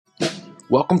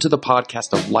Welcome to the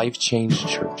podcast of Life Change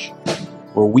Church,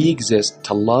 where we exist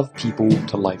to love people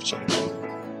to life change.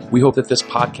 We hope that this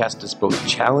podcast is both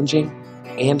challenging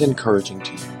and encouraging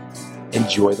to you.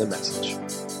 Enjoy the message.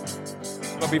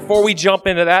 Before we jump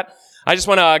into that, I just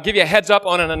want to give you a heads up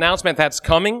on an announcement that's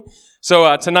coming.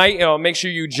 So tonight, make sure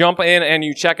you jump in and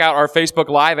you check out our Facebook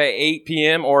Live at 8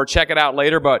 p.m. or check it out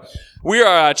later. But we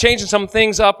are changing some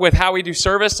things up with how we do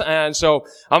service, and so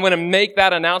I'm going to make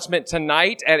that announcement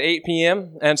tonight at 8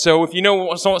 p.m. And so if you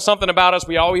know something about us,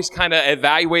 we always kind of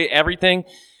evaluate everything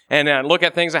and look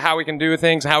at things, how we can do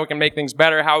things, how we can make things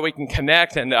better, how we can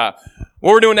connect. And what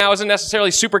we're doing now isn't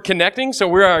necessarily super connecting, so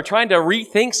we are trying to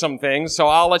rethink some things. So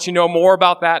I'll let you know more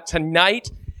about that tonight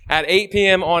at 8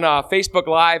 p.m. on Facebook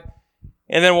Live.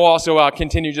 And then we'll also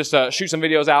continue just to shoot some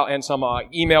videos out and some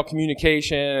email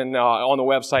communication on the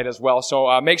website as well.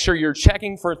 So make sure you're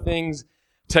checking for things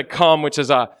to come, which is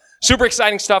super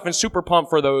exciting stuff and super pumped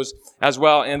for those as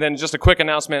well. And then just a quick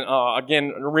announcement,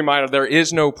 again, a reminder, there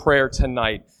is no prayer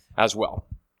tonight as well.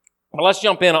 But let's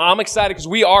jump in. I'm excited because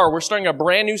we're starting a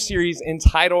brand new series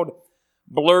entitled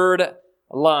Blurred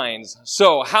Lines.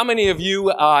 So how many of you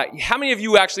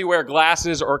actually wear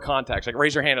glasses or contacts? Like,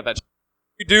 raise your hand at that.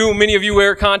 You do. Many of you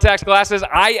wear contacts, glasses.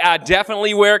 I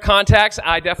definitely wear contacts.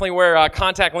 I definitely wear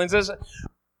contact lenses.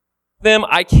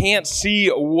 I can't see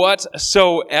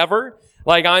whatsoever.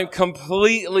 Like, I'm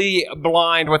completely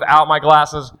blind without my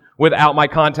glasses, without my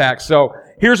contacts. So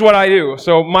here's what I do.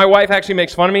 So my wife actually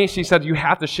makes fun of me. She said, you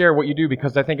have to share what you do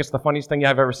because I think it's the funniest thing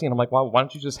I've ever seen. I'm like, well, why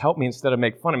don't you just help me instead of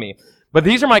make fun of me? But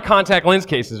these are my contact lens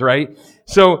cases, right?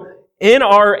 So in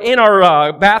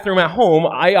our bathroom at home,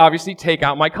 I obviously take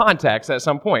out my contacts at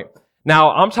some point. Now,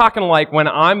 I'm talking like when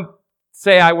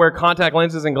say I wear contact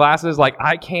lenses and glasses, like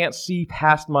I can't see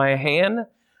past my hand.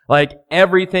 Like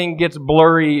everything gets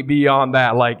blurry beyond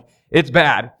that. Like it's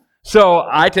bad. So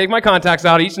I take my contacts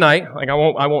out each night. Like I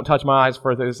won't touch my eyes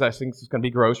for this. I think it's going to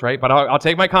be gross, right? But I'll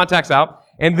take my contacts out.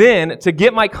 And then to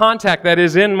get my contact that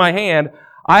is in my hand,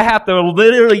 I have to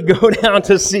literally go down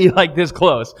to see like this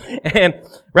close. And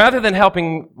rather than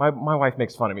helping, my wife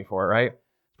makes fun of me for it, right?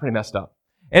 It's pretty messed up.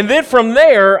 And then from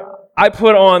there, I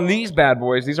put on these bad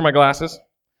boys. These are my glasses.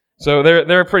 So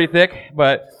they're pretty thick,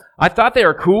 but I thought they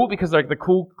were cool because they're like the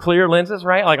cool clear lenses,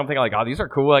 right? Like I'm thinking like, oh, these are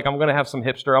cool. Like I'm going to have some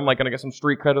hipster. I'm like going to get some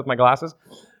street cred with my glasses.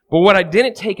 But what I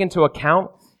didn't take into account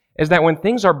is that when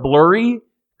things are blurry,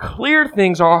 clear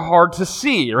things are hard to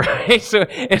see, right? So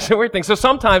it's a weird thing. So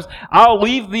sometimes I'll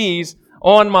leave these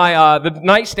on my the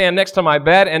nightstand next to my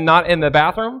bed and not in the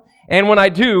bathroom. And when I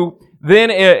do,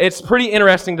 then it's pretty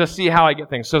interesting to see how I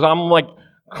get things. So I'm like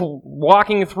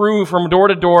walking through from door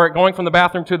to door, going from the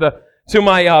bathroom to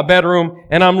my bedroom,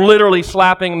 and I'm literally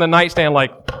slapping the nightstand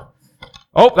like,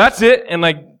 oh, that's it. And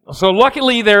like, so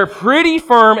luckily they're pretty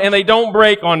firm and they don't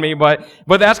break on me, but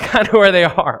that's kind of where they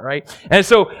are, right? And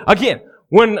so again,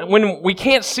 when we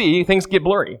can't see, things get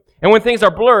blurry. And when things are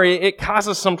blurry, it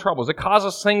causes some troubles. It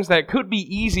causes things that could be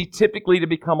easy typically to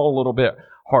become a little bit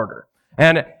harder.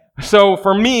 And so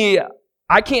for me,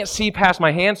 I can't see past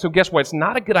my hand, so guess what? It's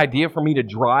not a good idea for me to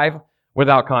drive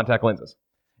without contact lenses.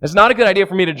 It's not a good idea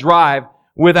for me to drive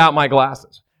without my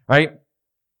glasses, right?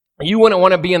 You wouldn't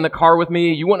want to be in the car with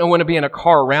me. You wouldn't want to be in a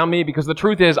car around me because the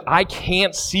truth is I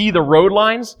can't see the road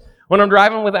lines when I'm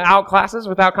driving without glasses,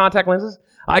 without contact lenses.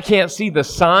 I can't see the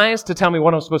signs to tell me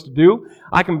what I'm supposed to do.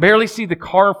 I can barely see the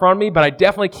car in front of me, but I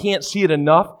definitely can't see it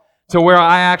enough to where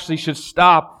I actually should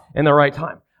stop in the right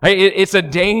time. It's a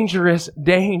dangerous,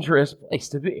 dangerous place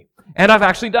to be. And I've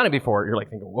actually done it before. You're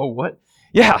like thinking, whoa, what?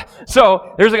 Yeah.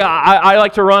 So there's a guy, I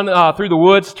like to run through the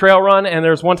woods, trail run, and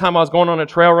there's one time I was going on a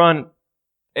trail run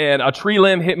and a tree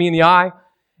limb hit me in the eye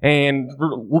and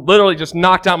literally just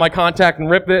knocked out my contact and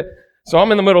ripped it. So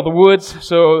I'm in the middle of the woods.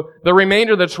 So the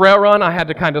remainder of the trail run, I had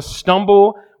to kind of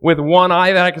stumble with one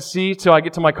eye that I could see till I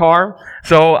get to my car.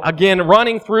 So again,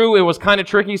 running through, it was kind of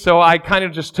tricky. So I kind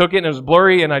of just took it and it was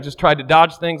blurry and I just tried to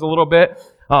dodge things a little bit.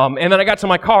 And then I got to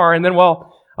my car and then,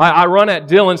 I run at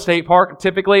Dillon State Park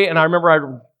typically. And I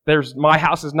remember my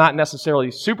house is not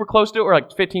necessarily super close to it. We're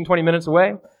like 15, 20 minutes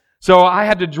away. So I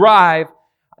had to drive.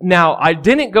 Now, I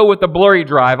didn't go with the blurry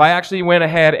drive. I actually went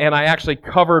ahead and I actually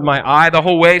covered my eye the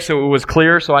whole way so it was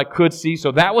clear so I could see.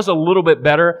 So that was a little bit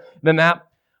better than that.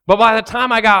 But by the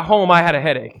time I got home, I had a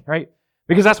headache, right?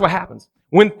 Because that's what happens.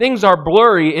 When things are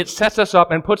blurry, it sets us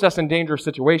up and puts us in dangerous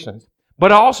situations.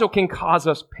 But it also can cause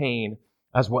us pain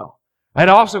as well. It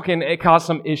also can cause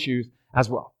some issues as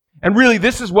well. And really,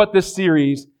 this is what this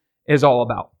series is all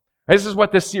about. This is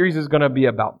what this series is going to be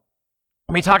about.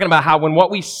 I'll be talking about how when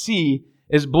what we see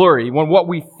is blurry, when what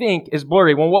we think is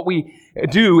blurry, when what we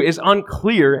do is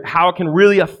unclear, how it can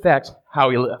really affect how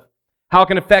we live, how it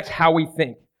can affect how we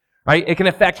think, right? It can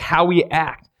affect how we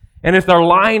act. And if their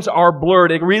lines are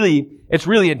blurred, it's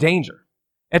really a danger.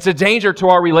 It's a danger to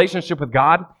our relationship with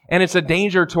God, and it's a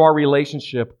danger to our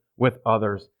relationship with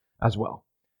others as well.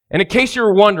 And in case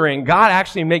you're wondering, God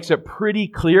actually makes it pretty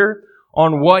clear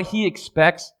on what He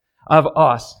expects of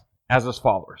us as His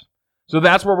followers. So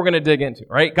that's what we're going to dig into,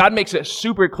 right? God makes it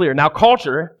super clear. Now,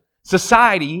 culture,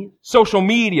 society, social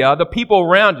media, the people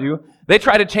around you, they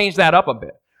try to change that up a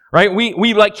bit, right?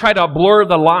 We try to blur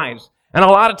the lines. And a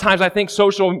lot of times I think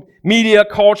social media,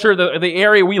 culture, the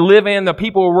area we live in, the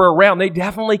people we're around, they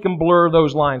definitely can blur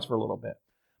those lines for a little bit.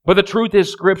 But the truth is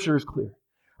Scripture is clear,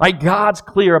 right? God's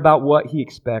clear about what He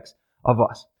expects of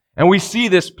us. And we see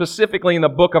this specifically in the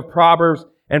book of Proverbs,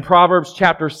 and Proverbs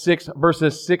chapter 6,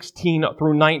 verses 16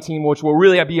 through 19, which will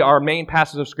really be our main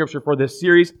passage of Scripture for this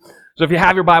series. So if you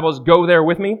have your Bibles, go there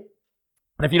with me.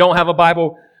 And if you don't have a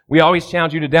Bible, we always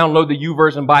challenge you to download the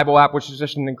YouVersion Bible app, which is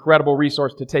just an incredible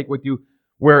resource to take with you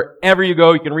wherever you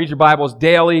go. You can read your Bibles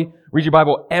daily, read your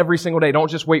Bible every single day.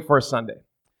 Don't just wait for a Sunday.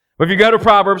 But if you go to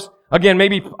Proverbs, again,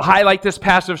 maybe highlight this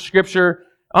passage of Scripture,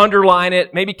 underline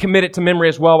it, maybe commit it to memory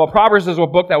as well. But Proverbs is a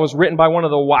book that was written by one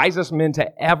of the wisest men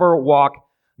to ever walk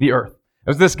the earth. It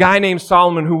was this guy named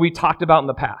Solomon who we talked about in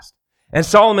the past. And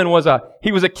Solomon was a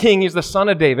king. He's the son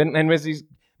of David. And as he's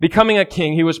becoming a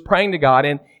king, he was praying to God,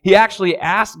 and he actually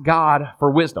asked God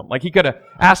for wisdom. Like, he could have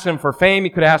asked Him for fame, he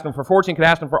could have asked Him for fortune, he could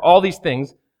have asked Him for all these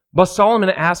things, but Solomon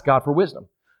asked God for wisdom.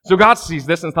 So God sees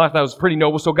this and thought that was pretty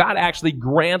noble, so God actually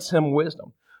grants him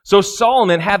wisdom. So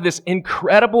Solomon had this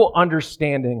incredible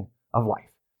understanding of life.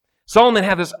 Solomon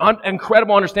had this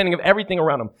incredible understanding of everything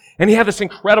around him, and he had this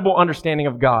incredible understanding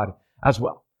of God as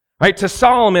well. Right? To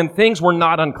Solomon, things were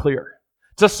not unclear.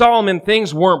 To Solomon,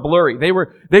 things weren't blurry.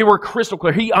 They were crystal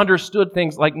clear. He understood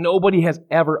things like nobody has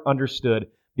ever understood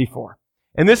before.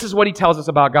 And this is what he tells us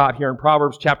about God here in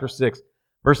Proverbs chapter 6,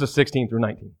 verses 16 through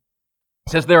 19.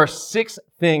 It says, there are 6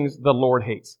 things the Lord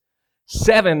hates,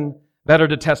 7 that are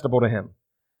detestable to Him: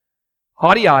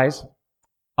 haughty eyes,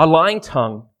 a lying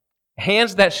tongue,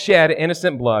 hands that shed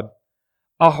innocent blood,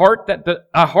 a heart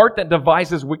that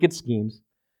devises wicked schemes,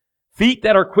 feet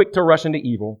that are quick to rush into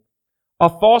evil, a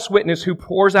false witness who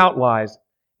pours out lies,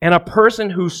 and a person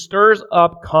who stirs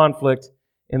up conflict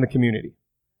in the community.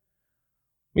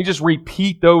 Let me just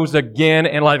repeat those again,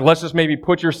 and let's just maybe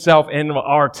put yourself in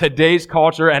our today's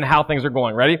culture and how things are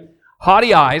going. Ready?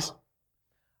 Haughty eyes,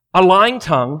 a lying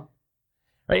tongue,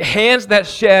 right? Hands that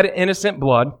shed innocent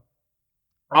blood,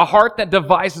 a heart that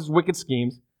devises wicked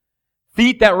schemes,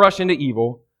 feet that rush into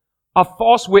evil, a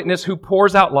false witness who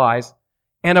pours out lies,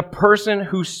 and a person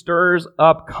who stirs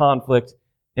up conflict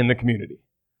in the community.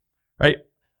 Right?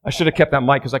 I should have kept that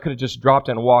mic because I could have just dropped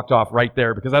it and walked off right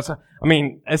there, because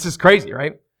this is crazy,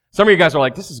 right? Some of you guys are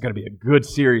like, this is going to be a good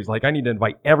series. Like, I need to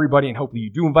invite everybody, and hopefully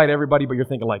you do invite everybody, but you're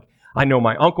thinking like, I know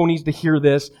my uncle needs to hear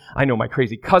this. I know my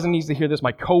crazy cousin needs to hear this.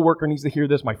 My coworker needs to hear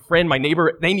this. My friend, my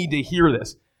neighbor, they need to hear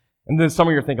this. And then some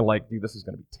of you are thinking like, dude, this is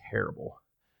going to be terrible.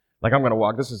 Like, I'm going to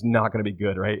walk. This is not going to be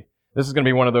good, right? This is going to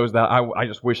be one of those that I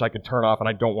just wish I could turn off and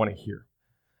I don't want to hear.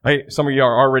 Right? Some of you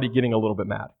are already getting a little bit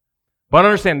mad. But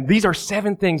understand, these are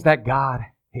 7 things that God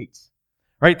hates.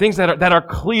 Right? Things that are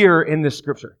clear in this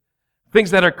Scripture.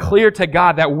 Things that are clear to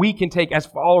God that we can take as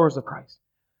followers of Christ.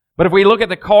 But if we look at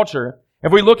the culture,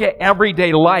 if we look at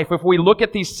everyday life, if we look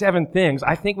at these 7 things,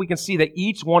 I think we can see that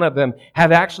each one of them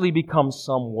have actually become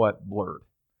somewhat blurred.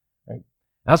 Right?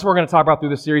 That's what we're going to talk about through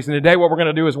this series. And today what we're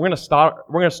going to do is we're going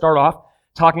to start off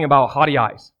talking about haughty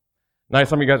eyes. Now,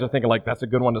 some of you guys are thinking like, that's a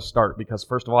good one to start, because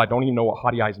first of all, I don't even know what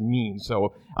haughty eyes means.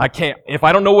 So if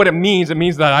I don't know what it means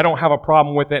that I don't have a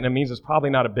problem with it, and it means it's probably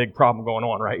not a big problem going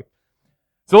on, right?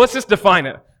 So let's just define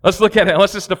it. Let's look at it.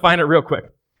 Let's just define it real quick.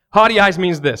 Haughty eyes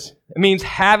means this. It means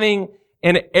having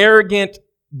an arrogant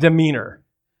demeanor,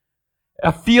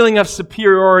 a feeling of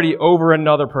superiority over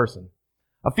another person,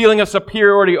 a feeling of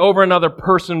superiority over another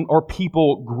person or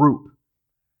people group.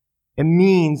 It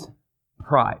means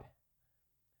pride.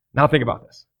 Now think about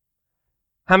this.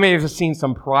 How many of you have seen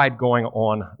some pride going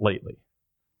on lately?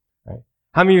 Right?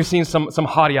 How many of you have seen some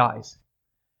haughty eyes?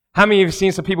 How many of you have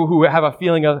seen some people who have a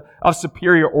feeling of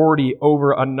superiority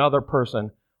over another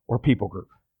person or people group?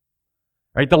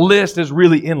 Right? The list is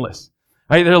really endless.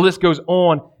 Right? The list goes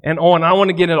on and on. I don't want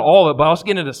to get into all of it, but I'll just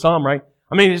get into some, right?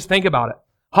 I mean, just think about it.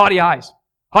 Haughty eyes.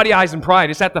 Haughty eyes and pride.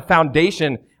 It's at the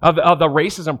foundation of the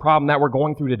racism problem that we're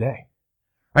going through today.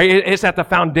 Right? It's at the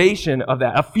foundation of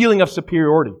that. A feeling of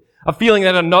superiority. A feeling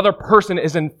that another person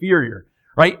is inferior.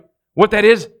 Right? What that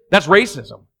is, that's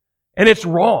racism. And it's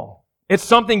wrong. It's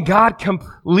something God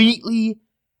completely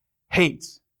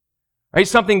hates. Right?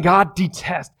 Something God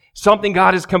detests. something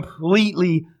God is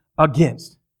completely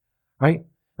against, right?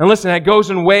 And listen, that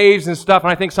goes in waves and stuff,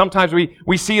 and I think sometimes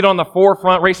we see it on the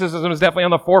forefront. Racism is definitely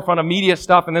on the forefront of media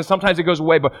stuff, and then sometimes it goes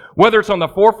away. But whether it's on the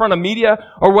forefront of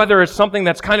media or whether it's something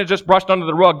that's kind of just brushed under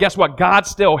the rug, guess what? God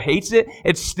still hates it.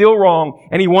 It's still wrong,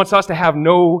 and He wants us to have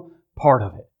no part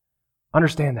of it.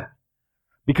 Understand that.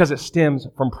 Because it stems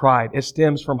from pride. It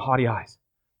stems from haughty eyes,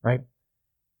 right?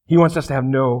 He wants us to have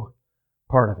no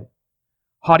part of it.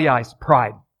 Haughty eyes,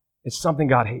 pride. It's something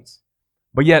God hates.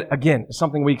 But yet, again, it's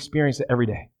something we experience every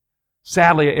day.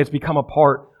 Sadly, it's become a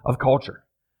part of culture,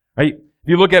 right? If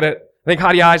you look at it, I think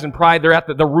haughty eyes and pride, they're at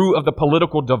the root of the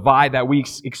political divide that we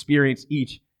experience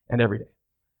each and every day.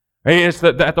 Right? It's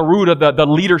at the root of the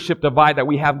leadership divide that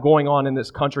we have going on in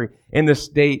this country, in this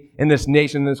state, in this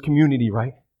nation, in this community,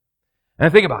 right?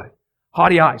 And think about it.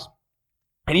 Haughty eyes.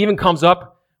 It even comes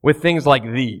up with things like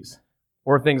these,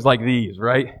 or things like these,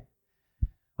 right?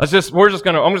 I'm just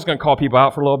gonna call people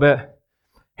out for a little bit.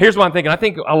 Here's what I'm thinking. I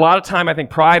think a lot of time,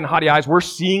 pride and haughty eyes, we're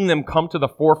seeing them come to the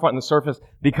forefront and the surface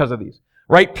because of these.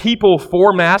 Right? People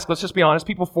for masks, let's just be honest,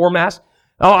 people for masks,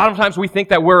 a lot of times we think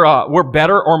that we're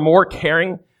better or more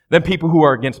caring than people who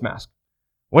are against masks.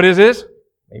 What is this?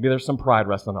 Maybe there's some pride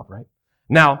wrestling up, right?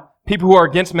 Now, people who are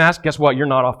against masks, guess what? You're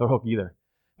not off the hook either.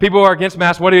 People who are against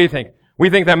masks, what do you think? We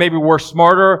think that maybe we're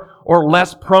smarter or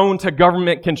less prone to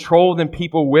government control than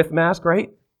people with masks, right?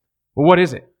 Well, what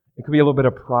is it? It could be a little bit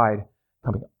of pride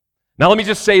coming up. Now, let me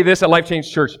just say this at Life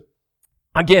Change Church.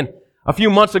 Again, a few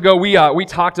months ago, we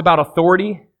talked about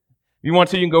authority. If you want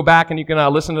to, you can go back and you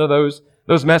can listen to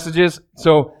those messages.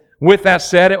 So, with that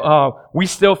said, we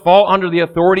still fall under the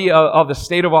authority of the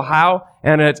state of Ohio,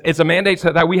 and it's a mandate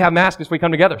that we have masks if we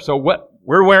come together. So,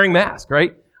 we're wearing masks,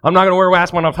 right? I'm not going to wear a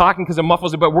mask when I'm talking because it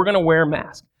muffles it, but we're going to wear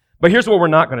masks. But here's what we're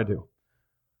not going to do.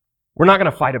 We're not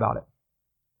going to fight about it.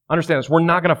 Understand this. We're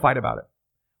not going to fight about it.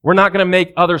 We're not going to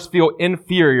make others feel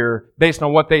inferior based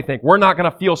on what they think. We're not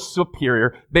going to feel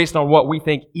superior based on what we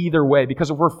think either way. Because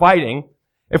if we're fighting,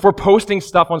 if we're posting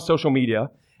stuff on social media,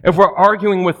 if we're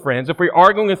arguing with friends, if we're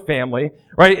arguing with family,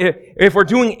 right? If we're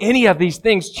doing any of these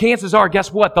things, chances are,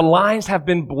 guess what? The lines have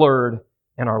been blurred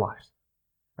in our lives.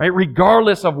 Right?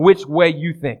 Regardless of which way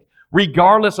you think,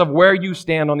 regardless of where you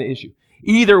stand on the issue.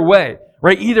 Either way,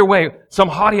 right? Either way, some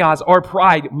haughty eyes or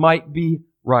pride might be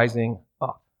rising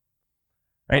up.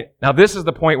 Right? Now, this is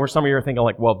the point where some of you are thinking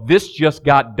like, well, this just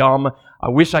got dumb. I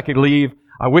wish I could leave.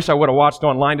 I wish I would have watched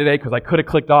online today because I could have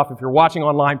clicked off. If you're watching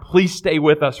online, please stay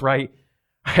with us, right?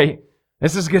 Right?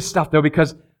 This is good stuff, though,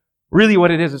 because really what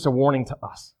it is, it's a warning to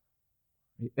us.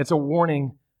 It's a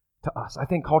warning to us. I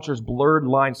think culture's blurred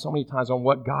lines so many times on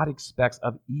what God expects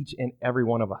of each and every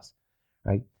one of us,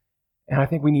 right? And I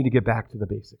think we need to get back to the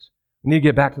basics. We need to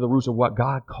get back to the roots of what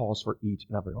God calls for each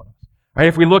and every one of us. Right?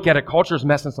 If we look at it, culture's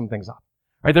messing some things up.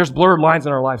 Right? There's blurred lines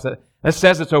in our lives that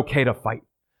says it's okay to fight.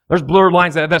 There's blurred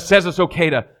lines that says it's okay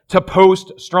to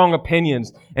post strong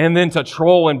opinions and then to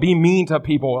troll and be mean to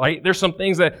people. Right? There's some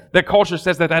things that culture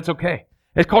says that's okay.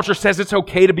 His culture says it's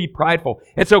okay to be prideful.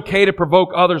 It's okay to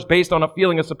provoke others based on a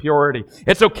feeling of superiority.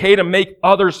 It's okay to make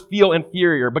others feel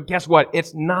inferior. But guess what?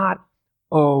 It's not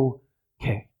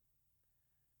okay.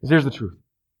 Because here's the truth.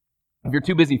 If you're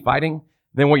too busy fighting,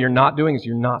 then what you're not doing is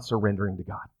you're not surrendering to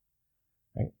God.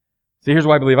 Right? So here's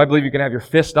what I believe. I believe you can have your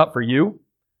fist up for you,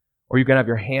 or you can have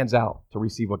your hands out to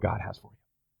receive what God has for you.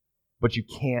 But you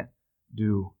can't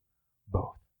do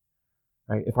both.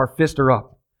 Right? If our fists are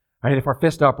up, right? If our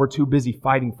fists up, we're too busy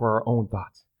fighting for our own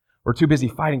thoughts. We're too busy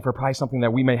fighting for probably something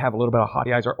that we may have a little bit of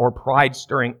haughty eyes or pride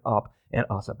stirring up in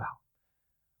us about.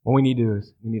 What we need to do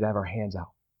is we need to have our hands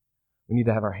out. We need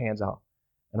to have our hands out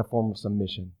in a form of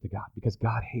submission to God, because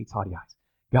God hates haughty eyes.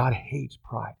 God hates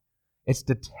pride. It's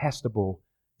detestable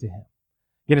to Him.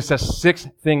 Again, it says 6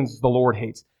 things the Lord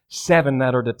hates, 7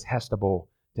 that are detestable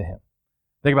to Him.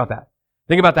 Think about that.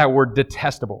 Think about that word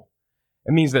detestable.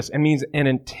 It means this. It means an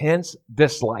intense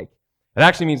dislike. It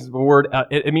actually means the word,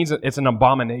 it means it's an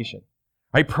abomination.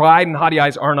 Right? Pride and haughty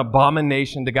eyes are an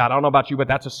abomination to God. I don't know about you, but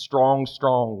that's a strong,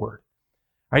 strong word.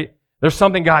 Right? There's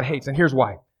something God hates, and here's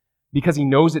why. Because He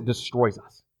knows it destroys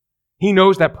us. He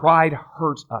knows that pride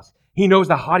hurts us. He knows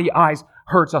that haughty eyes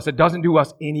hurts us. It doesn't do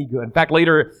us any good. In fact,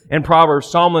 later in Proverbs,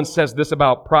 Solomon says this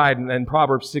about pride in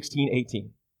Proverbs 16:18.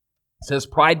 It says,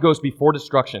 pride goes before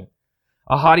destruction,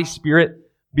 a haughty spirit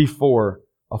before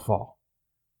a fall.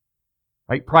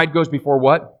 Right? Pride goes before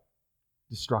what?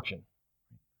 Destruction.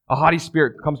 A haughty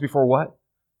spirit comes before what?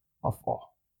 A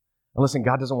fall. And listen,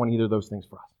 God doesn't want either of those things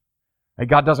for us. Right?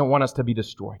 God doesn't want us to be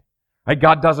destroyed. Right?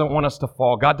 God doesn't want us to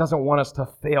fall. God doesn't want us to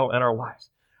fail in our lives.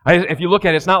 If you look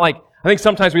at it, it's not like, I think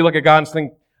sometimes we look at God and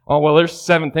think, oh, well, there's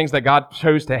 7 things that God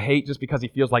chose to hate just because he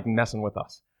feels like messing with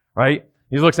us, right?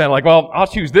 He looks at it like, well, I'll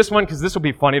choose this one because this will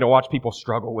be funny to watch people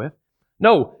struggle with.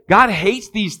 No, God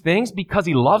hates these things because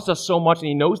he loves us so much and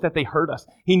he knows that they hurt us.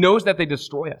 He knows that they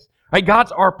destroy us, right?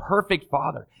 God's our perfect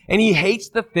Father and he hates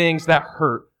the things that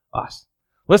hurt us.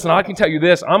 Listen, I can tell you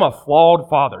this, I'm a flawed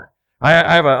father. I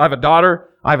have a daughter,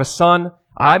 I have a son.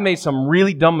 I've made some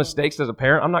really dumb mistakes as a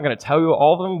parent. I'm not going to tell you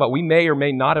all of them, but we may or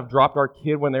may not have dropped our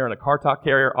kid when they were in a car talk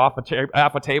carrier off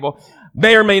a table.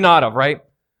 May or may not have, right?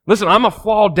 Listen, I'm a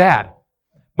flawed dad.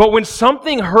 But when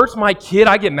something hurts my kid,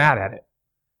 I get mad at it,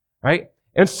 right?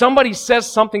 And somebody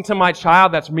says something to my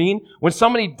child that's mean, when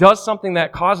somebody does something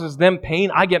that causes them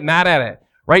pain, I get mad at it,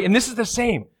 right? And this is the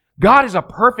same. God is a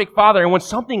perfect Father, and when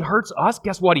something hurts us,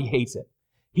 guess what? He hates it.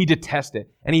 He detests it.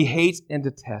 And he hates and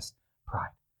detests pride.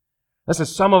 Listen,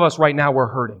 some of us right now, we're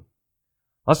hurting.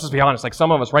 Let's just be honest. Like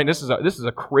some of us, right? This is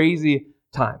a crazy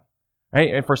time,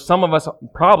 right? And for some of us,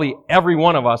 probably every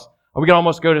one of us, we can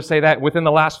almost go to say that within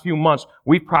the last few months,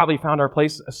 we've probably found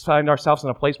ourselves in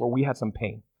a place where we had some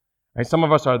pain. Right? Some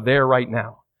of us are there right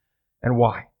now. And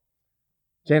why?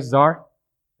 Chances are,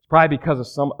 it's probably because of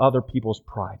some other people's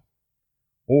pride.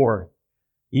 Or,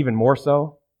 even more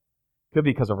so, could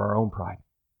be because of our own pride.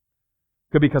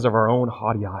 Could be because of our own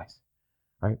haughty eyes.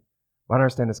 Right? But I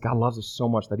understand this. God loves us so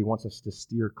much that he wants us to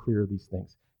steer clear of these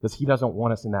things. Because he doesn't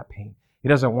want us in that pain. He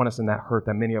doesn't want us in that hurt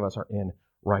that many of us are in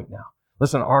right now.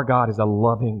 Listen, our God is a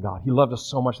loving God. He loved us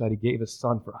so much that he gave his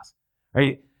son for us.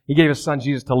 Right? He gave his son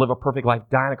Jesus to live a perfect life,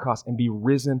 die on a cross, and be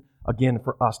risen again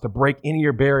for us, to break any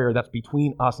barrier that's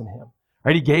between us and him.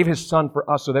 Right? He gave his son for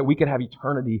us so that we could have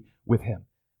eternity with him.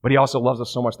 But he also loves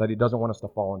us so much that he doesn't want us to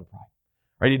fall into pride.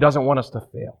 Right? He doesn't want us to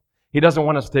fail. He doesn't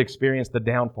want us to experience the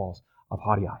downfalls of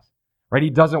haughty eyes. Right? He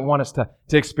doesn't want us to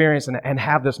experience and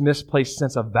have this misplaced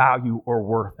sense of value or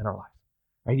worth in our life.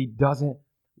 Right? He doesn't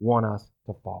want us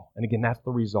to fall. And again, that's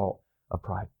the result of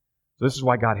pride. So this is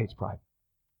why God hates pride.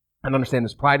 And understand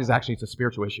this, pride is actually, it's a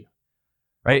spiritual issue.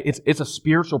 Right? It's a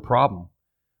spiritual problem.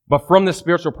 But from this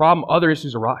spiritual problem, other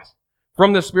issues arise.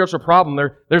 From this spiritual problem,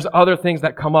 there's other things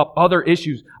that come up, other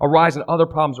issues arise, and other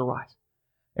problems arise.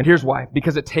 And here's why.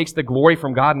 Because it takes the glory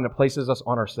from God and it places us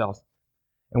on ourselves.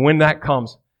 And when that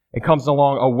comes, it comes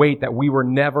along a weight that we were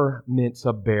never meant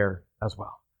to bear as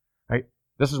well. Right?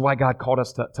 This is why God called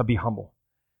us to be humble.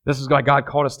 This is why God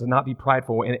called us to not be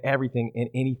prideful in everything, in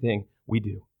anything we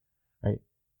do. Right?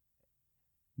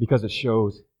 Because it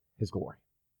shows his glory.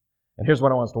 And here's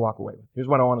what I want us to walk away with. Here's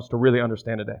what I want us to really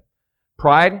understand today.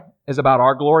 Pride is about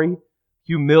our glory.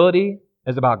 Humility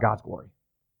is about God's glory.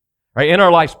 Right? In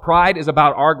our lives, pride is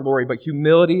about our glory, but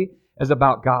humility is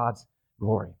about God's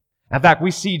glory. In fact, we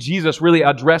see Jesus really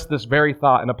address this very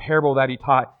thought in a parable that he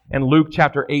taught in Luke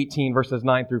chapter 18, verses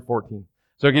 9 through 14.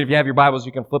 So again, if you have your Bibles,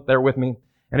 you can flip there with me.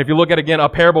 And if you look at, again, a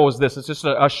parable is this. It's just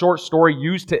a short story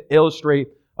used to illustrate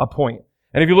a point.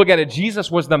 And if you look at it, Jesus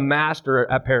was the master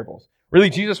at parables. Really,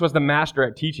 Jesus was the master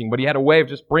at teaching, but he had a way of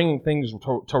just bringing things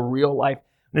to real life.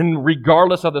 And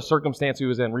regardless of the circumstance he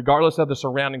was in, regardless of the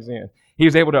surroundings he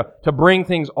was able to bring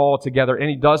things all together. And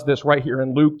he does this right here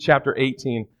in Luke chapter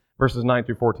 18, verses 9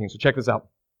 through 14. So check this out.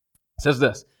 It says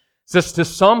this. It says, to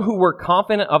some who were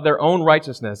confident of their own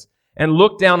righteousness and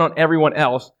looked down on everyone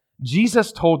else,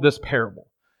 Jesus told this parable.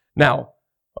 Now,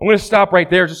 I'm going to stop right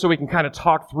there just so we can kind of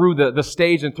talk through the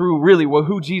stage and through really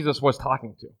who Jesus was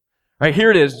talking to. Right,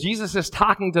 here it is. Jesus is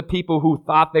talking to people who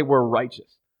thought they were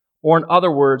righteous. Or in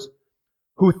other words,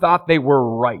 who thought they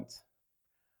were right.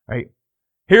 Right?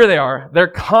 Here they are. They're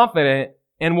confident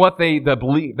in what they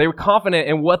believe. They were confident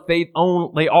in what they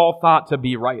all thought to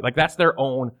be right. Like that's their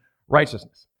own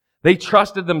righteousness. They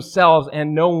trusted themselves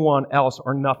and no one else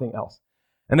or nothing else.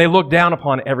 And they looked down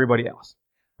upon everybody else.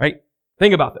 Right?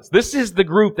 Think about this. This is the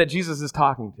group that Jesus is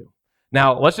talking to.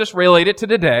 Now, let's just relate it to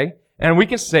today. And we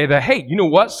can say that, hey, you know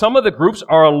what? Some of the groups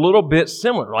are a little bit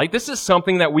similar. Like this is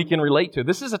something that we can relate to.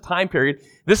 This is a time period.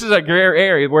 This is a gray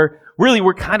area where really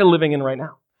we're kind of living in right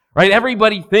now. Right?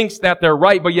 Everybody thinks that they're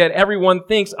right, but yet everyone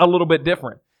thinks a little bit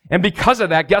different. And because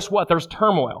of that, guess what? There's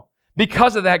turmoil.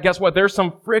 Because of that, guess what? There's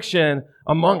some friction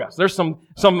among us. There's some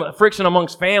friction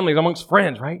amongst families, amongst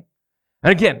friends, right?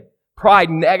 And again, pride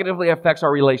negatively affects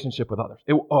our relationship with others.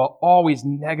 It will always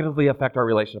negatively affect our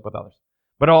relationship with others.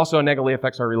 But it also negatively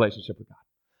affects our relationship with God.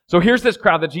 So here's this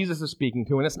crowd that Jesus is speaking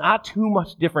to, and it's not too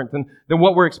much different than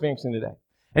what we're experiencing today.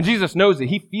 And Jesus knows it.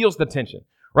 He feels the tension,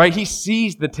 right? He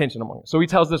sees the tension among us. So he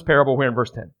tells this parable here in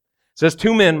verse 10. It says,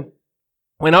 2 men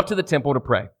went up to the temple to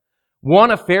pray.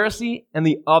 One a Pharisee and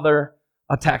the other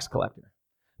a tax collector.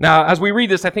 Now, as we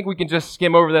read this, I think we can just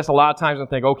skim over this a lot of times and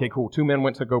think, okay, cool, 2 men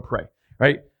went to go pray,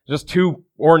 right? Just two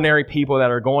ordinary people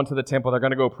that are going to the temple. They're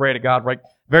going to go pray to God, right?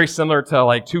 Very similar to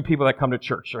like two people that come to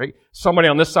church, right? Somebody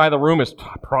on this side of the room is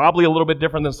probably a little bit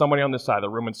different than somebody on this side of the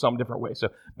room in some different way. So,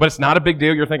 but it's not a big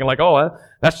deal. You're thinking like, oh,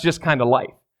 that's just kind of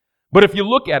life. But if you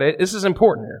look at it, this is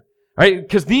important here, right?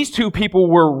 Because these two people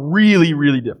were really,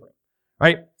 really different,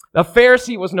 right? The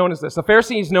Pharisee was known as this. The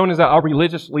Pharisee is known as a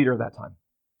religious leader at that time.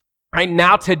 Right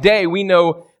now, today, we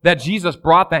know that Jesus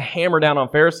brought the hammer down on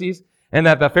Pharisees and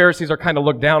that the Pharisees are kind of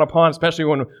looked down upon, especially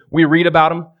when we read about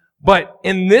them. But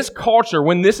in this culture,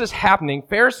 when this is happening,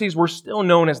 Pharisees were still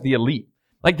known as the elite.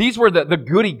 Like these were the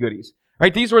goody-goodies,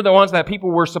 right? These were the ones that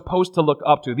people were supposed to look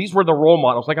up to. These were the role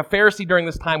models. Like a Pharisee during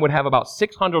this time would have about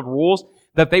 600 rules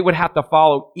that they would have to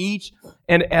follow each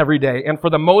and every day. And for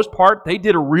the most part, they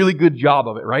did a really good job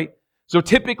of it, right? So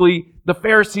typically, the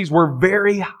Pharisees were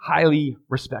very highly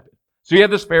respected. So you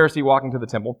have this Pharisee walking to the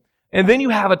temple, and then you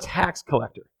have a tax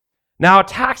collector. Now, a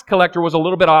tax collector was a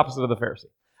little bit opposite of the Pharisee.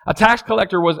 A tax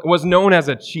collector was known as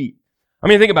a cheat. I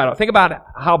mean, think about it. Think about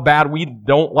how bad we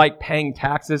don't like paying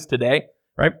taxes today,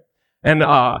 right? And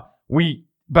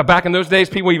but back in those days,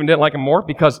 people even didn't like them more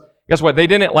because guess what? They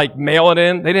didn't like mail it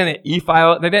in. They didn't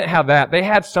e-file it. They didn't have that. They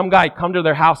had some guy come to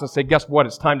their house and say, guess what?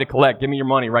 It's time to collect. Give me your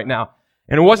money right now.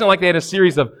 And it wasn't like they had a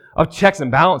series of checks and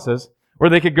balances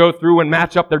where they could go through and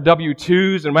match up their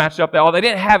W-2s and match up they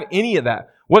didn't have any of that.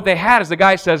 What they had is the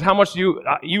guy says, how much do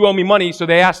you owe me money? So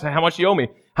they asked, how much do you owe me?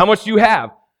 How much do you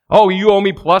have? Oh, you owe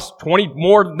me plus 20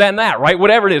 more than that, right?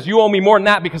 Whatever it is, you owe me more than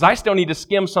that because I still need to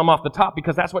skim some off the top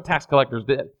because that's what tax collectors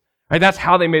did. Right? That's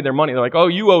how they made their money. They're like, oh,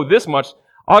 you owe this much.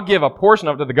 I'll give a portion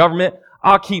of it to the government.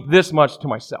 I'll keep this much to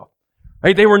myself.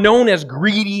 Right? They were known as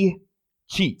greedy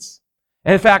cheats.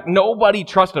 And in fact, nobody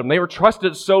trusted them. They were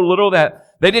trusted so little that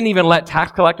they didn't even let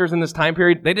tax collectors in this time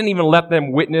period, they didn't even let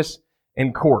them witness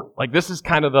in court. Like this is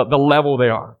kind of the level they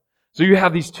are. So you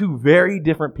have these two very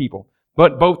different people.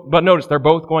 But notice they're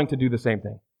both going to do the same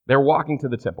thing. They're walking to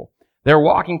the temple. They're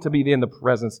walking to be in the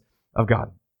presence of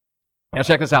God. Now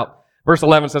check this out. Verse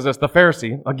 11 says this, the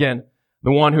Pharisee, again,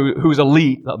 the one who's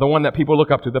elite, the one that people look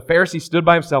up to, the Pharisee stood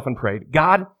by himself and prayed,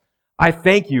 God, I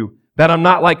thank you that I'm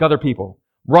not like other people,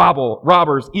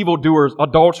 robbers, evildoers,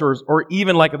 adulterers, or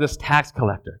even like this tax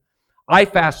collector. I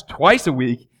fast twice a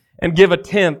week and give a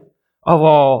tenth of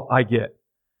all I get.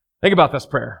 Think about this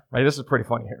prayer, right? This is pretty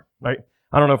funny here, right?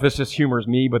 I don't know if this just humors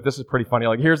me, but this is pretty funny.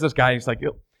 Like, here's this guy. He's like,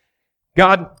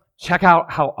 God, check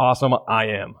out how awesome I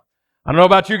am. I don't know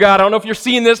about you, God. I don't know if you're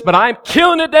seeing this, but I'm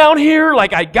killing it down here.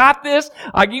 Like, I got this.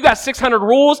 You got 600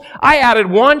 rules. I added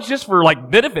one just for, like,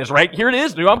 benefits, right? Here it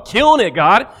is, dude. I'm killing it,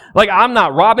 God. Like, I'm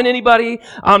not robbing anybody.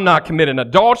 I'm not committing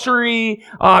adultery.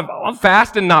 I'm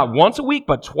fasting not once a week,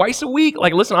 but twice a week.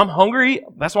 Like, listen, I'm hungry.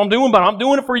 That's what I'm doing, but I'm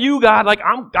doing it for you, God. Like,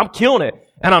 I'm killing it.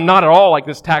 And I'm not at all like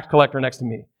this tax collector next to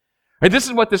me. Right? This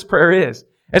is what this prayer is.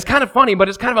 It's kind of funny, but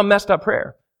it's kind of a messed up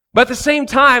prayer. But at the same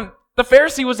time, the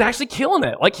Pharisee was actually killing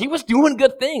it. Like, he was doing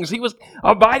good things. He was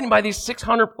abiding by these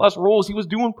 600 plus rules. He was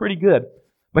doing pretty good.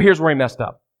 But here's where he messed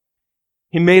up.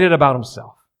 He made it about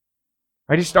himself.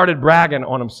 Right? He started bragging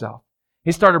on himself.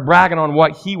 He started bragging on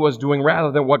what he was doing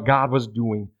rather than what God was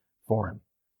doing for him.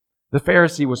 The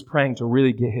Pharisee was praying to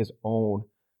really get his own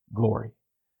glory.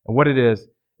 And what it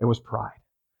was pride.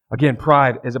 Again,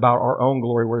 pride is about our own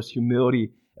glory, whereas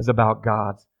humility is about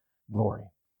God's glory.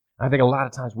 I think a lot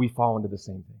of times we fall into the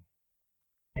same thing.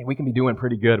 And we can be doing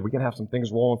pretty good. We can have some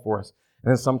things rolling for us. And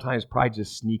then sometimes pride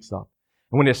just sneaks up.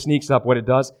 And when it sneaks up, what it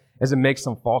does is it makes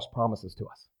some false promises to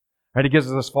us. Right? It gives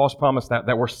us this false promise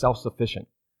that we're self-sufficient.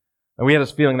 And we have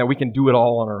this feeling that we can do it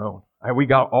all on our own. Right? We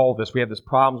got all this. We have this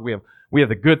problems. We have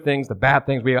the good things, the bad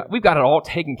things. We've got it all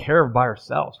taken care of by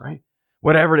ourselves, right?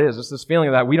 Whatever it is, it's this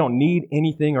feeling that we don't need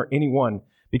anything or anyone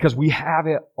because we have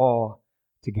it all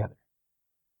together.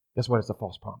 Guess what? It's a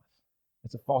false promise.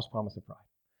 It's a false promise of pride.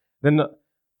 Then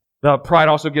the pride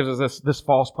also gives us this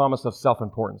false promise of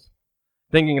self-importance,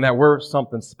 thinking that we're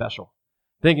something special,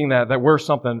 thinking that we're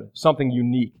something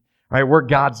unique, right? We're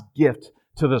God's gift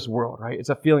to this world, right? It's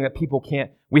a feeling that people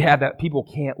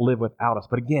can't live without us.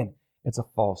 But again, it's a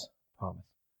false promise.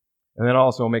 And then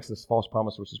also makes this false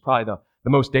promise, which is probably the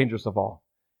most dangerous of all,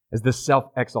 is this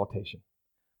self-exaltation,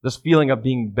 this feeling of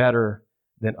being better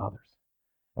than others.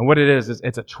 And what it is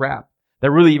it's a trap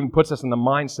that really even puts us in the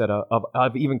mindset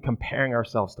of even comparing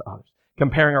ourselves to others,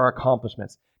 comparing our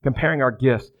accomplishments, comparing our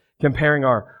gifts, comparing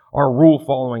our rule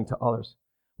following to others,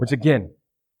 which again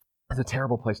is a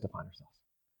terrible place to find ourselves.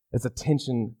 It's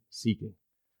attention seeking.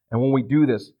 And when we do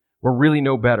this, we're really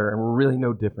no better and we're really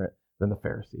no different than the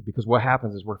Pharisee, because what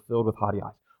happens is we're filled with haughty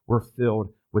eyes. We're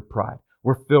filled with pride.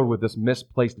 We're filled with this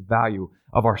misplaced value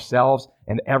of ourselves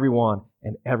and everyone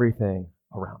and everything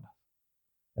around us.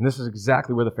 And this is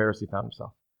exactly where the Pharisee found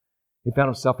himself. He found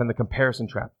himself in the comparison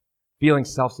trap, feeling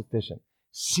self-sufficient,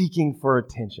 seeking for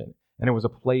attention. And it was a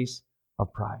place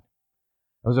of pride.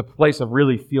 It was a place of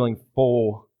really feeling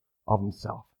full of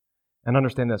himself. And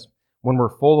understand this, when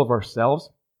we're full of ourselves,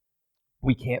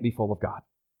 we can't be full of God.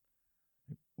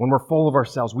 When we're full of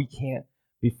ourselves, we can't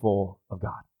be full of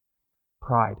God.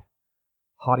 Pride,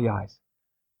 haughty eyes,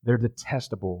 they're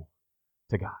detestable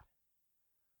to God.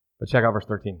 But check out verse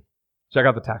 13. Check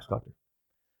out the tax collector.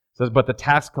 It says, but the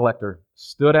tax collector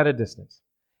stood at a distance.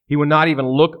 He would not even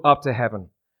look up to heaven,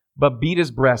 but beat his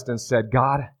breast and said,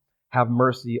 God, have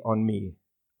mercy on me,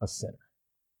 a sinner.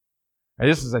 Now,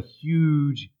 this is a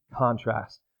huge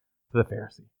contrast to the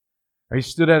Pharisee. He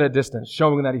stood at a distance,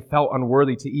 showing that he felt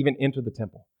unworthy to even enter the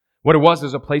temple. What it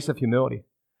was a place of humility.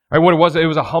 Right? What it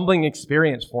was a humbling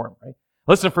experience for him. Right?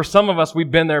 Listen, for some of us,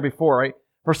 we've been there before, right?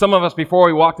 For some of us, before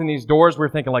we walked in these doors, we're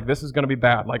thinking like, this is going to be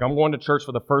bad. Like, I'm going to church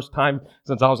for the first time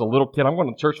since I was a little kid. I'm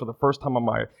going to church for the first time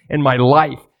in my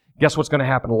life. Guess what's going to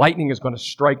happen? Lightning is going to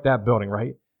strike that building,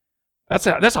 right? That's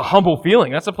a humble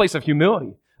feeling. That's a place of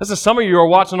humility. This is some of you are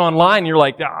watching online, and you're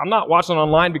like, I'm not watching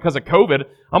online because of COVID.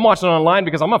 I'm watching online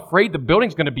because I'm afraid the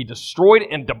building's going to be destroyed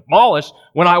and demolished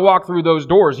when I walk through those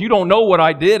doors. You don't know what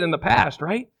I did in the past,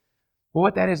 right? Well,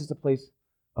 what that is a place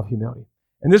of humility.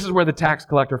 And this is where the tax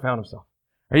collector found himself.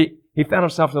 Right? He found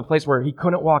himself in a place where he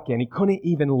couldn't walk in. He couldn't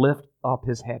even lift up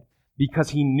his head because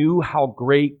he knew how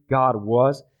great God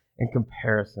was in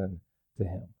comparison to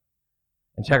him.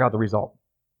 And check out the result.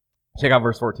 Check out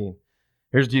verse 14.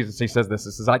 Here's Jesus. He says this.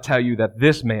 He says, I tell you that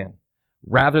this man,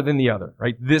 rather than the other,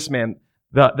 right? This man,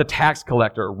 the tax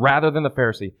collector, rather than the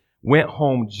Pharisee, went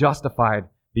home justified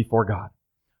before God.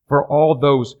 For all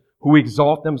those who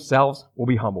exalt themselves will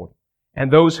be humbled,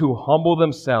 and those who humble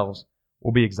themselves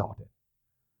will be exalted.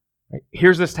 Right?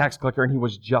 Here's this tax collector, and he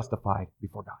was justified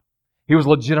before God. He was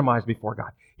legitimized before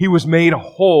God. He was made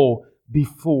whole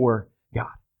before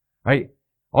God. Right?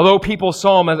 Although people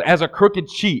saw him as a crooked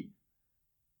cheat,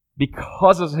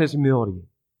 because of his humility,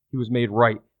 he was made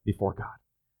right before God.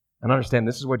 And understand,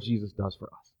 this is what Jesus does for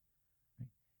us.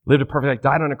 Lived a perfect life,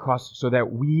 died on a cross so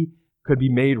that we could be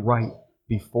made right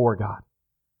before God.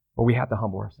 But we have to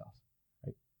humble ourselves.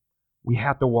 Right? We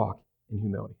have to walk in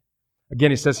humility. Again,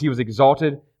 he says he was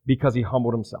exalted because he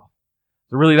humbled himself.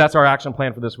 So really, that's our action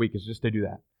plan for this week, is just to do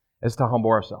that, is to humble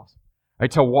ourselves.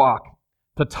 Right? To walk,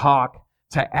 to talk,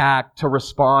 to act, to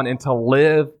respond, and to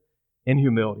live in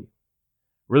humility.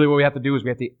 Really, what we have to do is we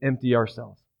have to empty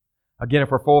ourselves. Again,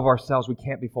 if we're full of ourselves, we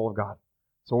can't be full of God.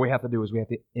 So what we have to do is we have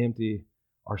to empty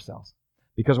ourselves.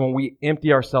 Because when we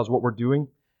empty ourselves, what we're doing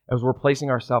is we're placing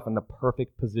ourselves in the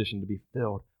perfect position to be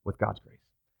filled with God's grace.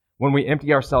 When we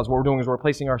empty ourselves, what we're doing is we're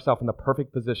placing ourselves in the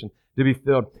perfect position to be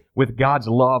filled with God's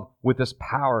love, with His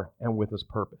power, and with His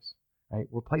purpose. Right?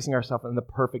 We're placing ourselves in the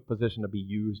perfect position to be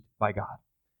used by God.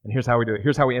 And here's how we do it.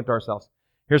 Here's how we empty ourselves.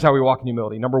 Here's how we walk in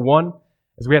humility. Number one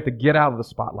is we have to get out of the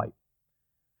spotlight.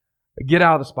 Get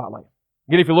out of the spotlight.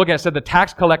 Again, if you look at it, it said the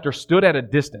tax collector stood at a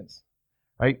distance.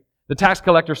 Right? The tax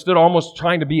collector stood almost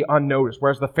trying to be unnoticed,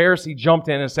 whereas the Pharisee jumped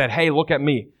in and said, hey, look at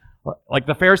me. Like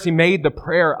the Pharisee made the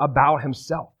prayer about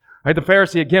himself. Right? The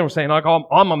Pharisee, again, was saying, like, oh,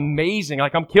 I'm amazing.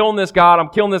 Like, I'm killing this, God. I'm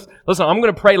killing this. Listen, I'm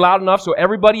going to pray loud enough so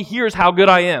everybody hears how good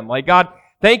I am. Like, God,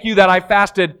 thank you that I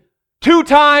fasted two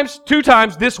times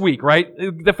this week, right?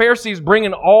 The Pharisee is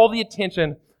bringing all the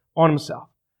attention on himself.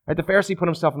 Right? The Pharisee put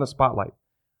himself in the spotlight.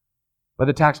 But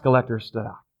the tax collector stood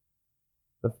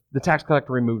out. The tax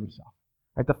collector removed himself.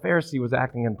 Right? The Pharisee was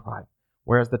acting in pride,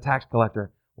 whereas the tax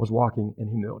collector was walking in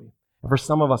humility. And for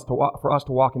some of us, for us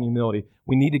to walk in humility,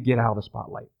 we need to get out of the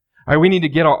spotlight. All right? We need to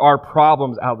get our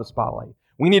problems out of the spotlight.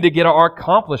 We need to get our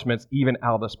accomplishments even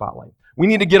out of the spotlight. We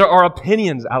need to get our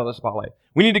opinions out of the spotlight.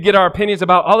 We need to get our opinions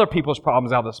about other people's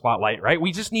problems out of the spotlight, right?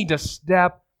 We just need to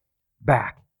step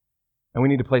back. And we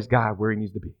need to place God where He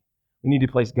needs to be. We need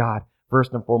to place God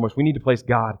first and foremost. We need to place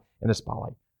God in the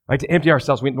spotlight. Right? To empty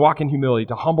ourselves, we walk in humility,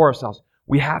 to humble ourselves.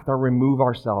 We have to remove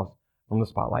ourselves from the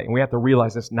spotlight. And we have to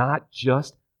realize it's not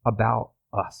just about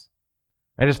us.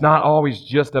 And it's not always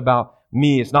just about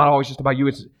me. It's not always just about you.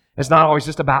 It's not always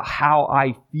just about how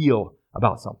I feel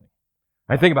about something.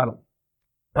 Right? Think about it.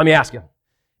 Let me ask you,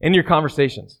 in your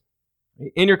conversations,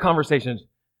 do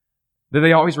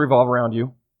they always revolve around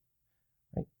you?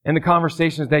 Right? In the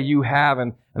conversations that you have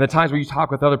and the times where you talk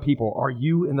with other people, are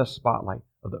you in the spotlight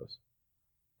of those?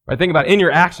 Right? Think about it. In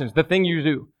your actions, the thing you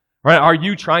do. Right? Are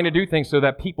you trying to do things so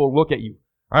that people look at you?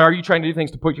 Right? Are you trying to do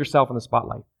things to put yourself in the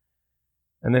spotlight?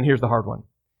 And then here's the hard one.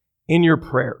 In your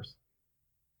prayers,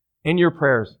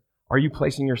 are you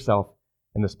placing yourself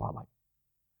in the spotlight?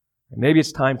 Maybe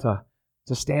it's time to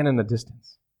stand in the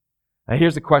distance. Now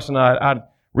here's the question I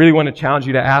really want to challenge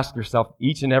you to ask yourself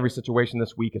each and every situation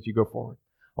this week as you go forward.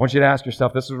 I want you to ask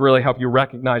yourself, this will really help you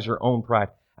recognize your own pride.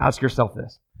 Ask yourself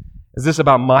this. Is this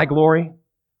about my glory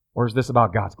or is this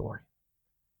about God's glory?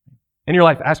 In your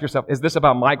life, ask yourself, is this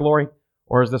about my glory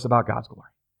or is this about God's glory?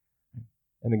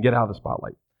 And then get out of the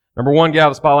spotlight. Number one, get out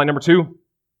of the spotlight. Number two,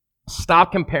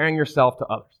 stop comparing yourself to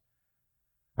others.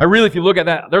 If you look at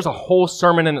that, there's a whole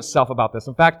sermon in itself about this.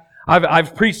 In fact,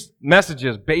 I've preached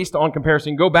messages based on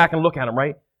comparison. Go back and look at them,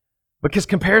 right? Because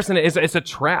comparison it's a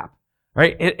trap,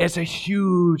 right? It's a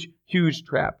huge, huge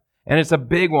trap. And it's a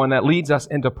big one that leads us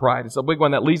into pride. It's a big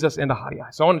one that leads us into haughty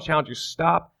eyes. So I want to challenge you,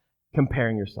 stop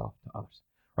comparing yourself to others,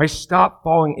 right? Stop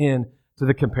falling into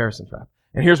the comparison trap.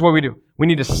 And here's what we do. We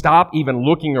need to stop even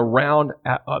looking around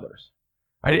at others,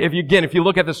 right? If you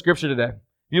look at the scripture today,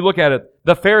 if you look at it,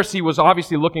 the Pharisee was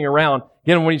obviously looking around.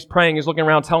 Again, when he's praying, he's looking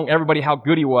around telling everybody how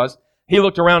good he was. He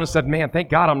looked around and said, man, thank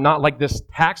God I'm not like this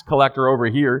tax collector over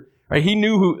here. Right? He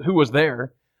knew who was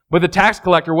there. But the tax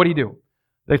collector, what did he do?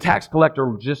 The tax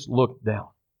collector just looked down.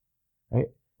 Right?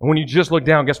 And when you just look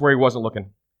down, guess where he wasn't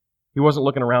looking? He wasn't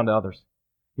looking around to others.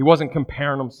 He wasn't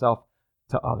comparing himself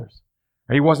to others.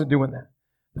 Right? He wasn't doing that.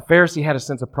 The Pharisee had a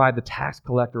sense of pride. The tax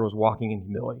collector was walking in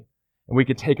humility. And we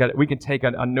could take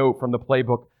a note from the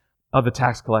playbook of the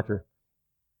tax collector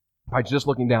by just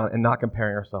looking down and not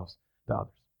comparing ourselves to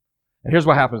others. And here's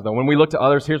what happens, though. When we look to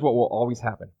others, here's what will always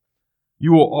happen.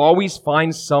 You will always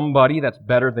find somebody that's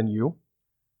better than you.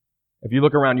 If you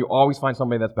look around, you always find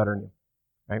somebody that's better than you,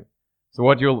 right? So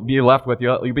what you'll be left with,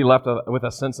 you'll be left with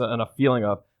a sense and a feeling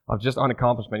of just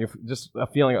unaccomplishment, just a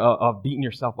feeling of beating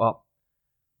yourself up.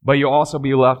 But you'll also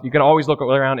be left, you can always look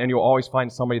around and you'll always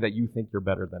find somebody that you think you're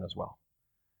better than as well.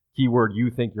 Keyword, you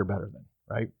think you're better than,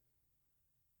 right?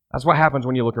 That's what happens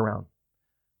when you look around.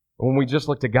 But when we just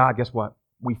look to God, guess what?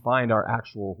 We find our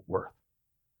actual worth.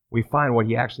 We find what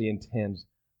He actually intends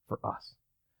for us.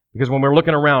 Because when we're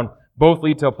looking around, both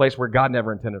lead to a place where God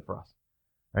never intended for us,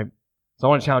 right? So I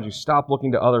want to challenge you, stop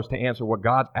looking to others to answer what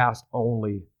God asked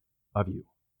only of you.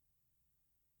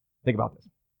 Think about this.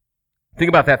 Think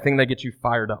about that thing that gets you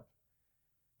fired up.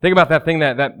 Think about that thing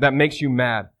that makes you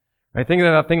mad. Right? Think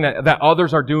about that thing that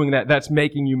others are doing that's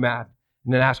making you mad.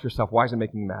 And then ask yourself, why is it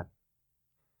making you mad?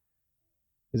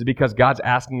 Is it because God's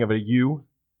asking of you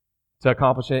to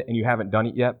accomplish it and you haven't done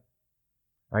it yet?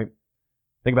 Right?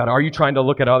 Think about it. Are you trying to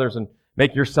look at others and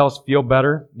make yourselves feel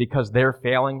better because they're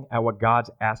failing at what God's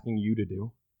asking you to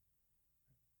do?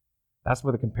 That's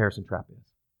where the comparison trap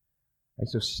is. Right?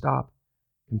 So stop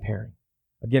comparing.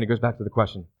 Again, it goes back to the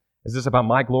question, is this about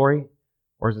my glory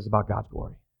or is this about God's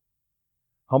glory?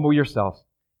 Humble yourselves,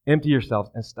 empty yourselves,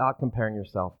 and stop comparing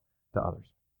yourself to others.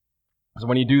 So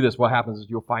when you do this, what happens is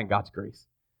you'll find God's grace.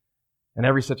 In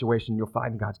every situation, you'll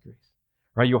find God's grace.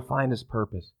 Right? You'll find His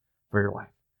purpose for your life.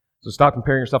 So stop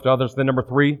comparing yourself to others. Then number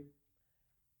 3,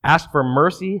 ask for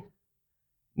mercy,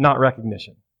 not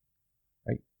recognition.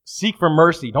 Right? Seek for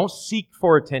mercy. Don't seek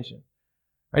for attention.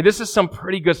 Right? This is some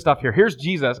pretty good stuff here. Here's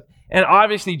Jesus. And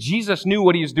obviously, Jesus knew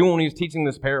what He was doing when He was teaching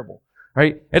this parable.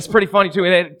 Right? It's pretty funny, too.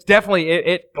 And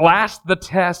it lasts the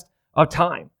test of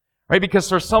time. Right? Because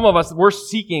for some of us, we're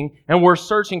seeking and we're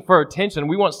searching for attention.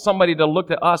 We want somebody to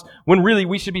look at us when really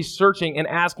we should be searching and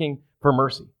asking for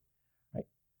mercy. Right?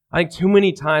 I think too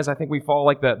many times, we fall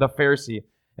like the Pharisee.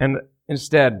 And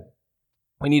instead,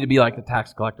 we need to be like the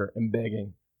tax collector and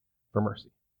begging for mercy.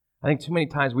 I think too many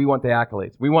times we want the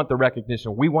accolades. We want the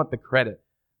recognition. We want the credit.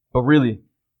 But really,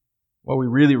 what we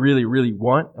really, really, really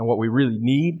want and what we really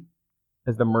need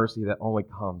is the mercy that only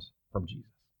comes from Jesus.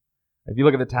 If you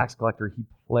look at the tax collector, he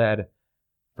pled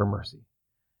for mercy.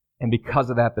 And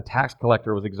because of that, the tax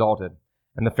collector was exalted.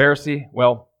 And the Pharisee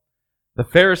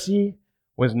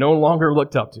was no longer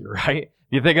looked up to, right? If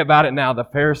you think about it now, the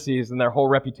Pharisees and their whole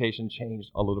reputation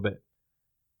changed a little bit.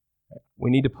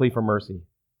 We need to plead for mercy,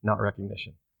 not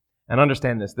recognition. And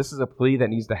understand this. This is a plea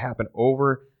that needs to happen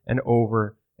over and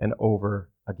over and over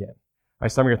again.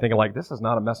 Right, some of you are thinking this is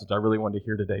not a message I really wanted to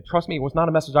hear today. Trust me, it was not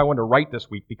a message I wanted to write this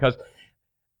week because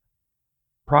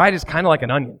pride is kind of like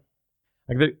an onion.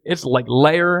 It's like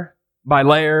layer by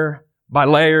layer by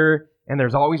layer, and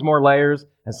there's always more layers,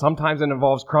 and sometimes it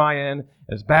involves crying, and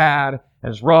it's bad,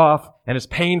 and it's rough, and it's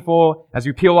painful. As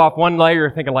you peel off one layer,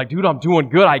 you're thinking dude, I'm doing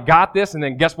good, I got this, and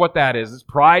then guess what that is? It's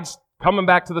pride's coming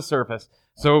back to the surface.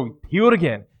 So peel it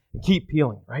again, and keep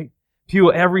peeling, right?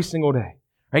 Peel every single day,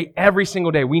 right? Every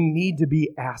single day, we need to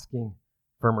be asking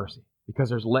for mercy because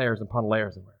there's layers upon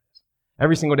layers of it.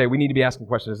 Every single day, we need to be asking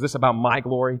questions. Is this about my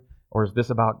glory or is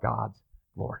this about God's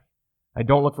glory? I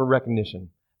don't look for recognition.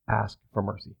 Ask for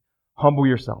mercy. Humble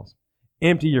yourselves.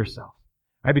 Empty yourself.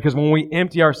 Right? Because when we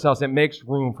empty ourselves, it makes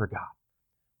room for God.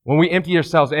 When we empty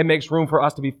ourselves, it makes room for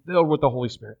us to be filled with the Holy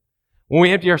Spirit. When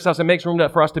we empty ourselves, it makes room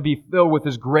for us to be filled with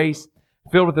His grace,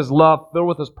 filled with His love, filled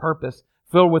with His purpose,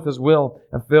 filled with His will,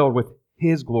 and filled with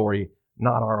His glory,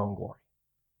 not our own glory.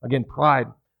 Again, pride.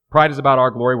 Pride is about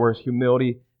our glory, whereas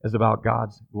humility is about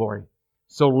God's glory.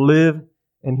 So live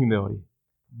in humility.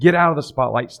 Get out of the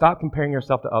spotlight. Stop comparing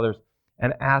yourself to others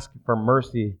and ask for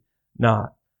mercy,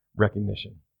 not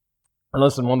recognition. And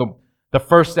listen, one of the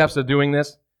first steps of doing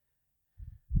this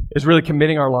is really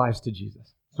committing our lives to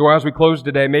Jesus. So as we close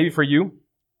today, maybe for you,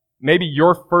 maybe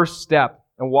your first step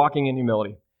in walking in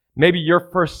humility, maybe your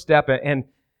first step in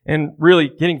really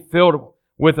getting filled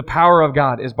with the power of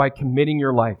God is by committing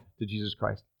your life to Jesus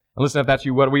Christ. And listen, if that's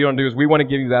you, what we want to do is we want to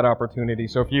give you that opportunity.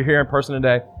 So if you're here in person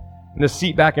today, in the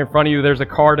seat back in front of you, there's a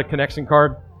card, a connection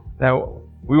card that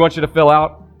we want you to fill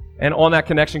out. And on that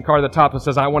connection card at the top, it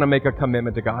says, I want to make a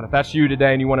commitment to God. If that's you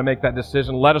today and you want to make that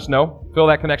decision, let us know. Fill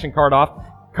that connection card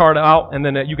out, and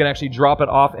then you can actually drop it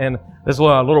off in this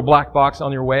little black box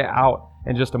on your way out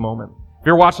in just a moment. If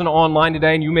you're watching online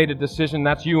today and you made a decision,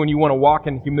 that's you, and you want to walk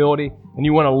in humility and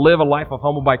you want to live a life of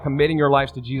humble by committing your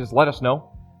lives to Jesus, let us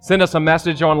know. Send us a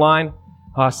message online.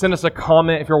 Send us a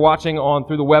comment. If you're watching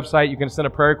through the website, you can send a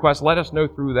prayer request. Let us know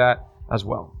through that as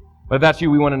well. But if that's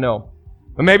you, we want to know.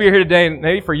 But maybe you're here today, and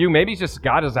maybe for you, maybe it's just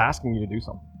God is asking you to do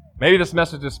something. Maybe this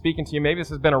message is speaking to you. Maybe this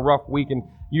has been a rough week, and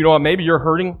you know what? Maybe you're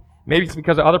hurting. Maybe it's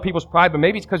because of other people's pride, but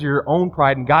maybe it's because of your own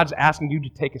pride, and God's asking you to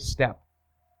take a step.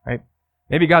 Right?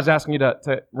 Maybe God's asking you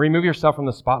to remove yourself from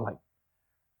the spotlight.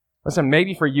 Listen,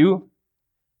 maybe for you,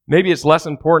 maybe it's less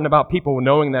important about people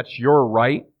knowing that you're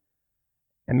right,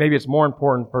 and maybe it's more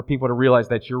important for people to realize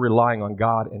that you're relying on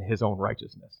God and His own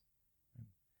righteousness.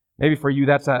 Maybe for you,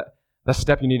 that's the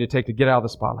step you need to take to get out of the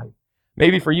spotlight.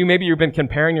 Maybe for you, maybe you've been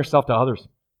comparing yourself to others.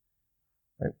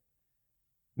 Right?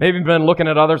 Maybe you've been looking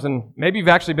at others, and maybe you've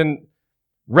actually been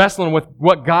wrestling with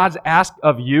what God's asked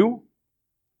of you,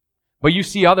 but you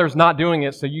see others not doing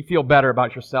it, so you feel better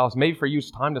about yourselves. Maybe for you,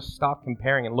 it's time to stop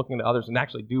comparing and looking at others and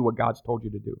actually do what God's told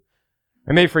you to do.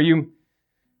 And maybe for you,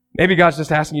 maybe God's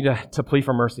just asking you to plead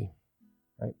for mercy,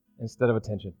 right? Instead of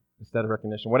attention, instead of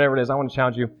recognition. Whatever it is, I want to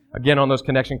challenge you. Again, on those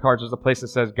connection cards, there's a place that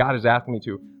says, God is asking me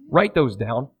to. Write those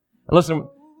down. And listen,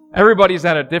 everybody's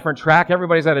at a different track.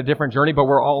 Everybody's at a different journey, but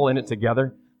we're all in it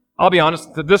together. I'll be honest,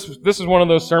 this is one of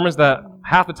those sermons that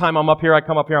half the time I'm up here, I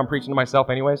come up here, I'm preaching to myself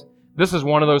anyways. This is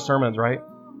one of those sermons, right?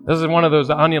 This is one of those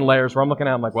onion layers where I'm looking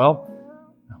at it, I'm like, well,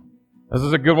 this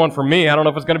is a good one for me. I don't know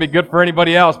if it's going to be good for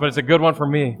anybody else, but it's a good one for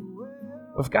me.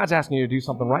 If God's asking you to do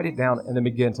something, write it down and then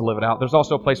begin to live it out. There's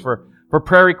also a place for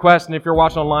prayer requests, and if you're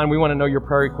watching online, we want to know your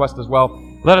prayer request as well.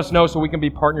 Let us know so we can be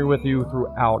partnered with you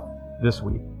throughout this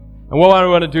week. And what I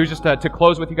want to do just to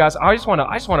close with you guys, I just want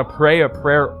to pray a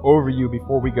prayer over you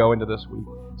before we go into this week.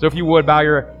 So if you would, bow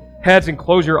your heads and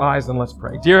close your eyes and let's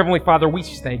pray. Dear Heavenly Father, we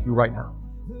just thank you right now.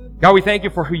 God, we thank you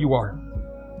for who you are.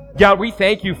 God, we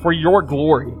thank you for your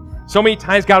glory. So many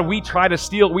times, God, we try to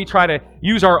steal, we try to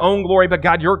use our own glory, but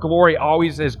God, your glory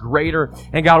always is greater.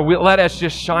 And God, let us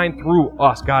just shine through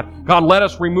us, God. God, let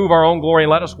us remove our own glory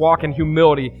and let us walk in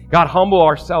humility. God, humble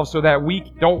ourselves so that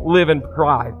we don't live in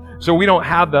pride. So we don't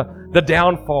have the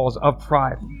downfalls of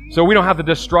pride. So we don't have the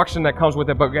destruction that comes with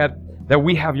it, but God, that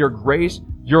we have your grace,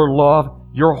 your love,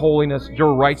 your holiness,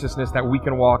 your righteousness that we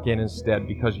can walk in instead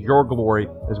because your glory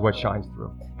is what shines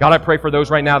through. God, I pray for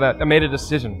those right now that made a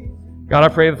decision. God, I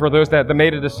pray for those that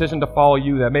made a decision to follow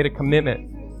you, that made a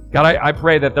commitment. God, I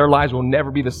pray that their lives will never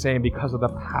be the same because of the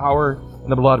power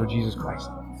and the blood of Jesus Christ.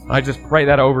 And I just pray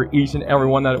that over each and every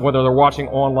one, that whether they're watching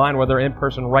online, whether they're in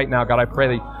person right now, God, I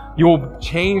pray that you will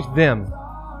change them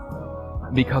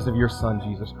because of your Son,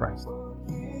 Jesus Christ.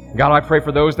 God, I pray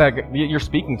for those that you're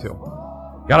speaking to.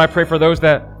 God, I pray for those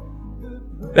that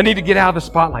need to get out of the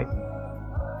spotlight.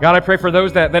 God, I pray for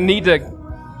those that need to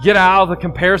get out of the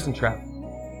comparison trap.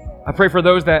 I pray for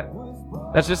those that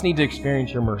just need to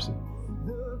experience your mercy.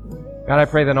 God, I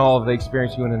pray that all of they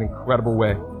experience you in an incredible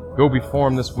way. Go before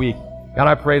them this week. God,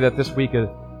 I pray that this week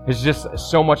is just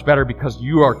so much better because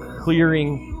you are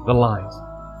clearing the lines.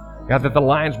 God, that the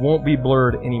lines won't be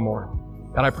blurred anymore.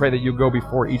 God, I pray that you go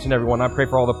before each and every one. I pray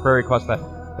for all the prayer requests that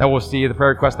we'll see, the prayer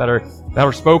requests that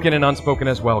are spoken and unspoken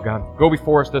as well, God. Go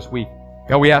before us this week.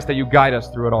 God, we ask that you guide us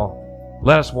through it all.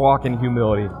 Let us walk in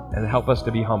humility and help us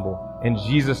to be humble. In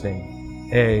Jesus' name,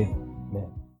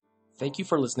 amen. Thank you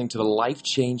for listening to the Life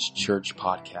Change Church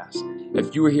podcast.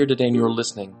 If you were here today and you were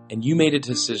listening and you made a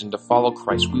decision to follow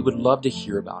Christ, we would love to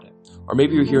hear about it. Or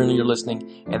maybe you're here and you're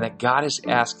listening and that God is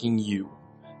asking you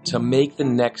to make the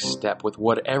next step with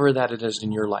whatever that it is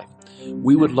in your life.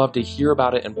 We would love to hear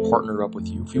about it and partner up with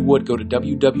you. If you would, go to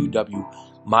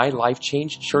www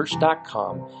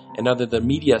mylifechangedchurch.com, and under the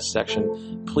media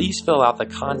section, please fill out the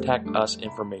contact us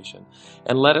information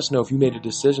and let us know if you made a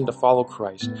decision to follow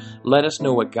Christ. Let us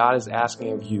know what God is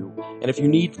asking of you. And if you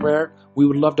need prayer, we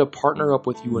would love to partner up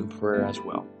with you in prayer as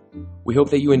well. We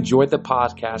hope that you enjoyed the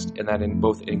podcast and that it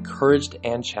both encouraged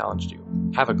and challenged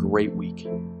you. Have a great week.